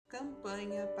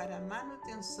campanha para a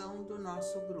manutenção do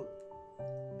nosso grupo.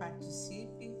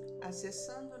 Participe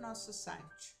acessando nosso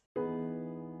site.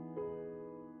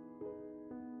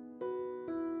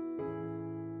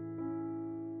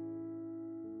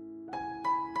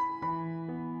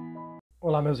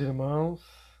 Olá, meus irmãos,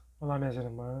 olá, minhas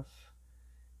irmãs.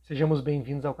 Sejamos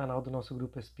bem-vindos ao canal do nosso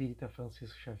Grupo Espírita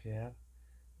Francisco Xavier,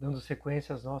 dando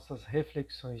sequência às nossas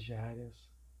reflexões diárias.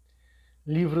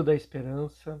 Livro da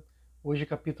Esperança, hoje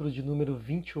capítulo de número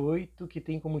 28, que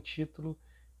tem como título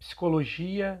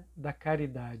Psicologia da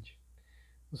Caridade.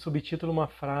 No subtítulo, uma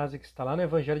frase que está lá no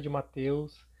Evangelho de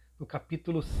Mateus, no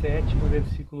capítulo 7, no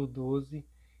versículo 12,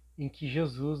 em que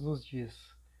Jesus nos diz: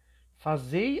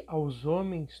 Fazei aos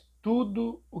homens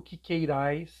tudo o que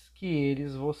queirais que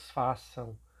eles vos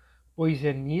façam, pois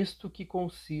é nisto que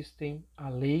consistem a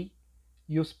lei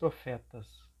e os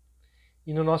profetas.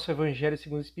 E no nosso Evangelho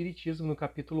segundo o Espiritismo, no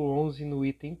capítulo 11, no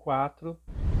item 4,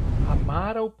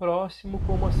 amar ao próximo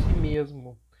como a si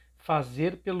mesmo,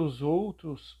 fazer pelos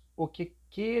outros o que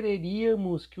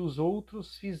quereríamos que os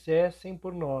outros fizessem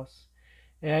por nós,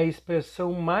 é a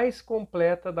expressão mais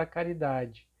completa da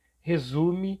caridade.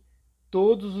 Resume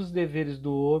todos os deveres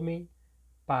do homem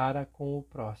para com o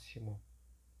próximo.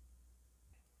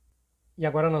 E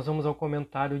agora nós vamos ao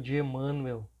comentário de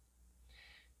Emmanuel.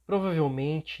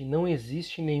 Provavelmente não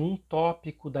existe nenhum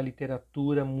tópico da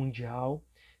literatura mundial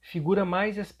figura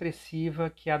mais expressiva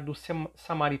que a do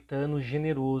samaritano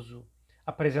generoso,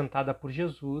 apresentada por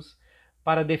Jesus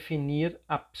para definir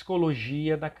a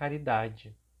psicologia da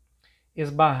caridade.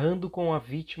 Esbarrando com a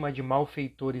vítima de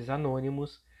malfeitores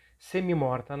anônimos,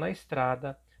 semi-morta na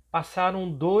estrada,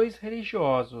 passaram dois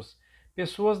religiosos,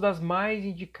 pessoas das mais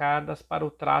indicadas para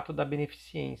o trato da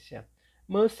beneficência,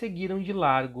 mas seguiram de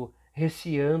largo,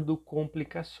 receando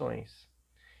complicações.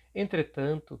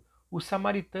 Entretanto, o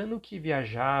samaritano que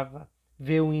viajava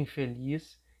vê o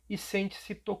infeliz e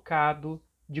sente-se tocado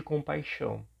de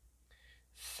compaixão.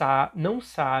 Não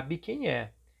sabe quem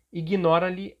é,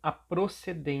 ignora-lhe a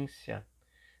procedência.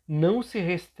 Não se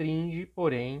restringe,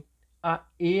 porém, à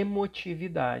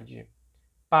emotividade.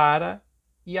 Para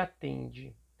e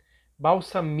atende.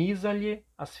 Balsamiza-lhe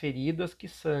as feridas que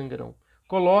sangram,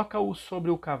 coloca-o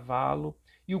sobre o cavalo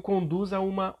e o conduz a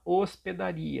uma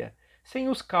hospedaria, sem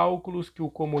os cálculos que o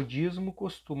comodismo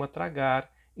costuma tragar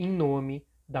em nome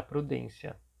da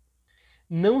prudência.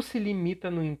 Não se limita,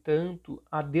 no entanto,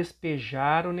 a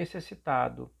despejar o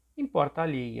necessitado, em porta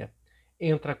alheia.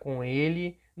 Entra com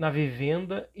ele na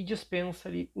vivenda e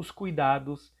dispensa-lhe os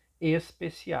cuidados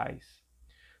especiais.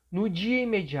 No dia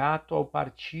imediato ao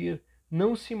partir,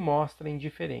 não se mostra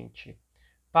indiferente.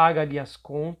 Paga-lhe as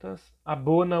contas,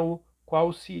 abona-o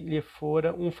qual se lhe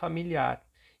fora um familiar,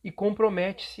 e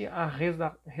compromete-se a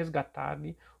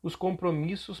resgatar-lhe os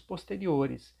compromissos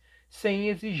posteriores, sem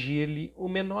exigir-lhe o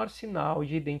menor sinal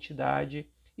de identidade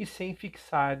e sem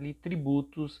fixar-lhe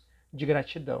tributos de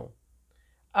gratidão.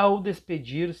 Ao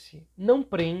despedir-se, não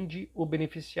prende o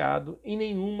beneficiado em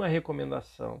nenhuma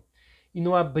recomendação, e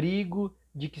no abrigo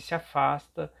de que se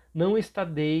afasta, não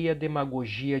estadeia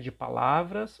demagogia de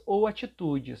palavras ou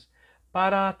atitudes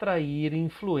para atrair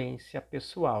influência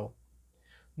pessoal.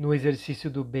 No exercício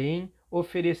do bem,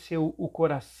 ofereceu o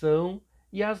coração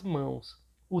e as mãos,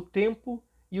 o tempo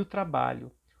e o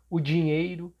trabalho, o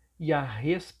dinheiro e a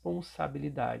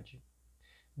responsabilidade.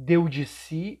 Deu de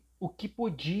si o que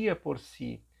podia por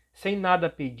si, sem nada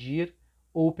pedir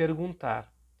ou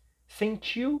perguntar.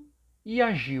 Sentiu e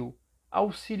agiu,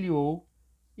 auxiliou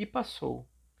e passou.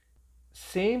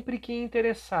 Sempre que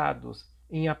interessados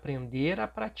em aprender a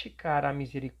praticar a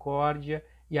misericórdia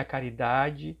e a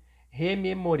caridade,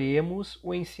 rememoremos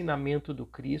o ensinamento do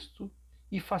Cristo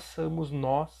e façamos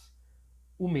nós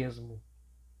o mesmo.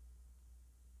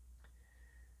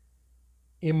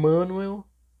 Emmanuel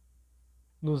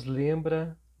nos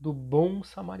lembra do bom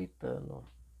samaritano,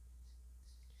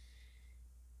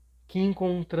 que,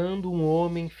 encontrando um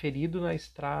homem ferido na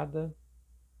estrada,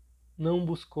 não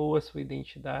buscou a sua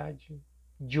identidade,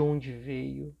 de onde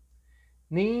veio,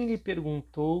 nem lhe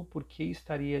perguntou por que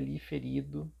estaria ali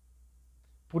ferido,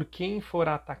 por quem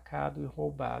fora atacado e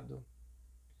roubado.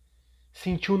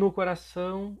 Sentiu no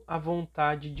coração a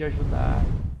vontade de ajudar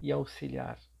e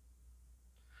auxiliar.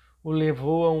 O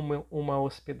levou a uma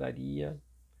hospedaria,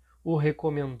 o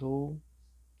recomendou,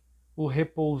 o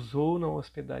repousou na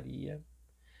hospedaria,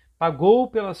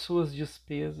 pagou pelas suas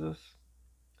despesas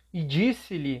e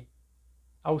disse-lhe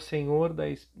ao senhor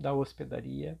da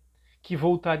hospedaria que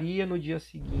voltaria no dia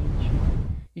seguinte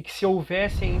e que, se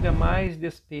houvesse ainda mais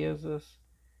despesas,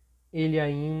 ele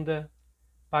ainda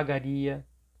pagaria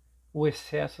o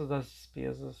excesso das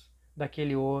despesas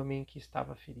daquele homem que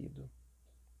estava ferido.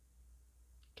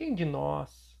 Quem de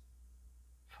nós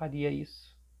faria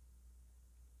isso?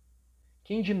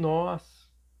 Quem de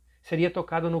nós seria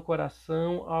tocado no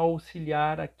coração ao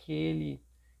auxiliar aquele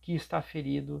que está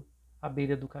ferido à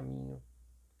beira do caminho?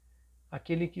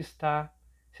 Aquele que está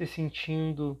se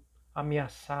sentindo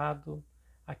ameaçado,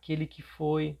 aquele que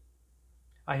foi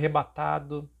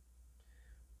arrebatado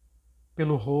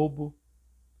pelo roubo,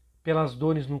 pelas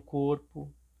dores no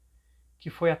corpo,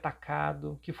 que foi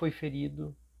atacado, que foi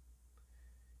ferido.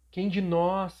 Quem de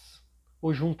nós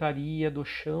o juntaria do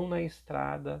chão na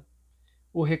estrada,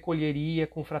 o recolheria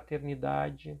com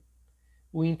fraternidade,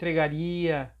 o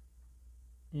entregaria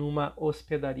numa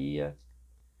hospedaria?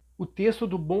 O texto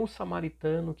do bom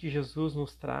samaritano que Jesus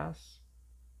nos traz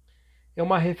é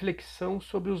uma reflexão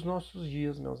sobre os nossos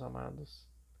dias, meus amados.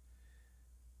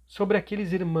 Sobre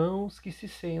aqueles irmãos que se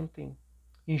sentem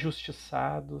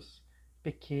injustiçados,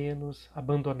 pequenos,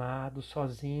 abandonados,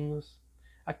 sozinhos,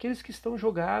 aqueles que estão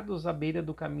jogados à beira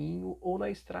do caminho ou na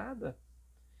estrada,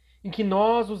 em que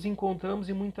nós os encontramos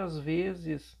e muitas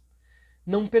vezes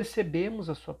não percebemos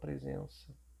a sua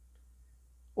presença.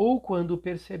 Ou quando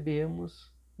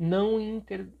percebemos, não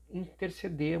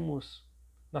intercedemos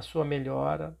na sua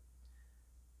melhora,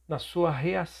 na sua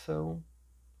reação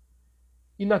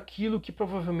e naquilo que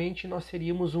provavelmente nós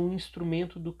seríamos um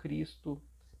instrumento do Cristo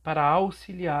para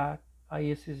auxiliar a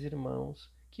esses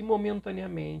irmãos que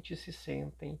momentaneamente se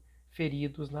sentem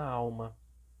feridos na alma.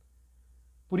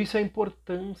 Por isso a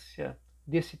importância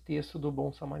desse texto do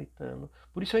bom samaritano,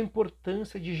 por isso a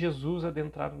importância de Jesus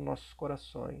adentrar nos nossos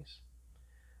corações,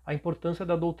 a importância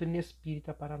da doutrina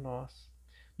espírita para nós,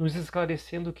 nos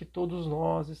esclarecendo que todos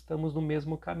nós estamos no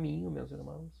mesmo caminho, meus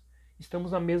irmãos.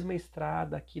 Estamos na mesma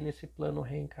estrada aqui nesse plano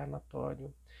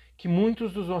reencarnatório, que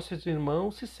muitos dos nossos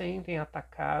irmãos se sentem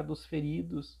atacados,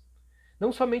 feridos,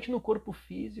 não somente no corpo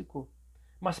físico,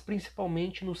 mas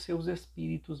principalmente nos seus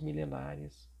espíritos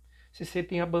milenares. Se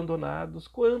sentem abandonados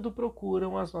quando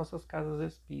procuram as nossas casas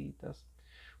espíritas,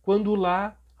 quando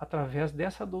lá, através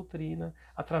dessa doutrina,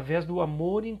 através do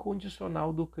amor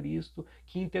incondicional do Cristo,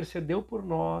 que intercedeu por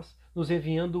nós, nos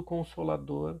enviando o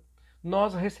Consolador,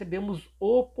 nós recebemos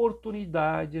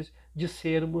oportunidades de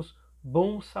sermos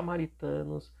bons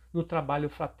samaritanos no trabalho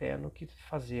fraterno que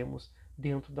fazemos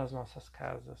dentro das nossas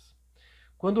casas.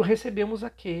 Quando recebemos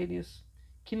aqueles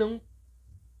que não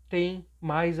têm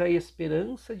mais a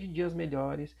esperança de dias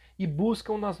melhores e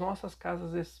buscam nas nossas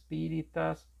casas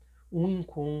espíritas um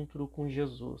encontro com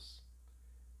Jesus.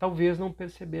 Talvez não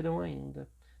perceberam ainda,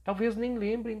 talvez nem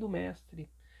lembrem do Mestre,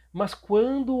 mas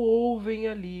quando ouvem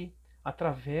ali,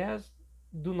 através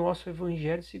do nosso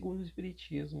Evangelho segundo o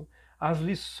Espiritismo, as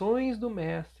lições do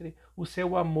Mestre, o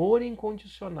seu amor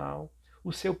incondicional,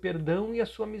 o seu perdão e a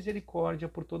sua misericórdia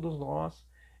por todos nós,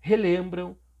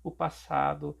 relembram o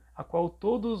passado, a qual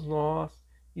todos nós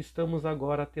estamos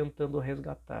agora tentando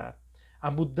resgatar. A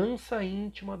mudança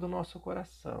íntima do nosso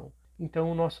coração.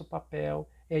 Então o nosso papel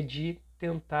é de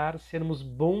tentar sermos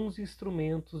bons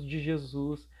instrumentos de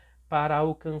Jesus para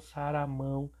alcançar a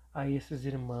mão a esses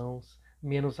irmãos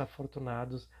menos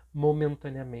afortunados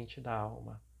momentaneamente da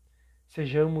alma.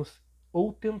 Sejamos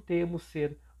ou tentemos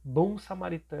ser bons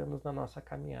samaritanos na nossa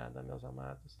caminhada, meus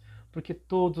amados, porque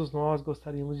todos nós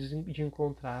gostaríamos de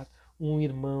encontrar um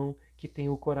irmão que tem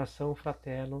o coração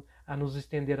fraterno a nos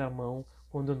estender a mão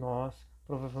quando nós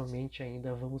provavelmente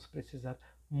ainda vamos precisar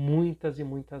muitas e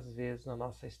muitas vezes na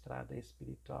nossa estrada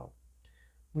espiritual.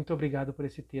 Muito obrigado por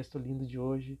esse texto lindo de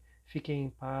hoje. Fiquem em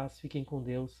paz, fiquem com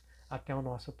Deus. Até o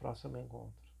nosso próximo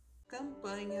encontro.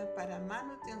 Campanha para a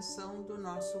manutenção do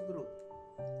nosso grupo.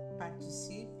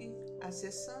 Participe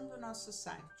acessando nosso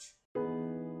site